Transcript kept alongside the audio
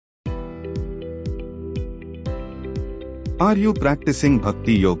Are you practicing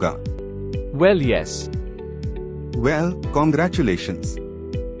Bhakti Yoga? Well, yes. Well, congratulations.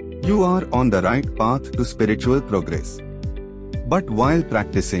 You are on the right path to spiritual progress. But while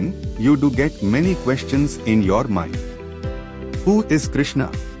practicing, you do get many questions in your mind. Who is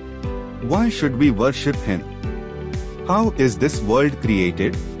Krishna? Why should we worship him? How is this world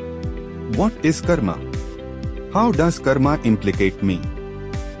created? What is karma? How does karma implicate me?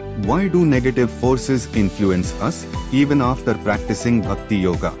 Why do negative forces influence us, even after practicing Bhakti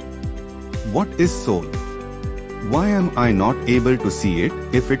Yoga? What is soul? Why am I not able to see it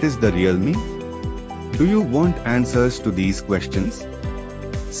if it is the real me? Do you want answers to these questions?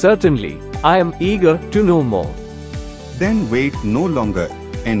 Certainly, I am eager to know more. Then wait no longer.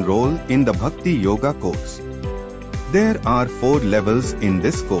 Enroll in the Bhakti Yoga course. There are 4 levels in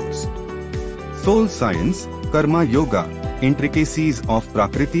this course. Soul Science, Karma Yoga, Intricacies of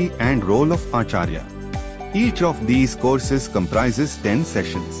Prakriti and Role of Acharya. Each of these courses comprises 10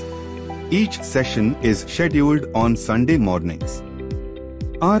 sessions. Each session is scheduled on Sunday mornings.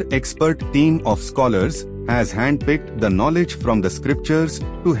 Our expert team of scholars has handpicked the knowledge from the scriptures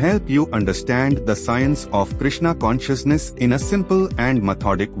to help you understand the science of Krishna consciousness in a simple and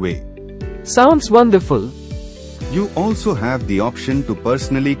methodic way. Sounds wonderful. You also have the option to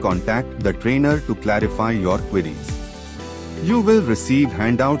personally contact the trainer to clarify your queries. You will receive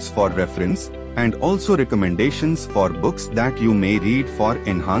handouts for reference and also recommendations for books that you may read for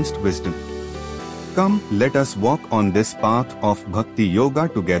enhanced wisdom. Come, let us walk on this path of Bhakti Yoga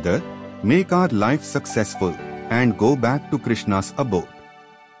together, make our life successful, and go back to Krishna's abode.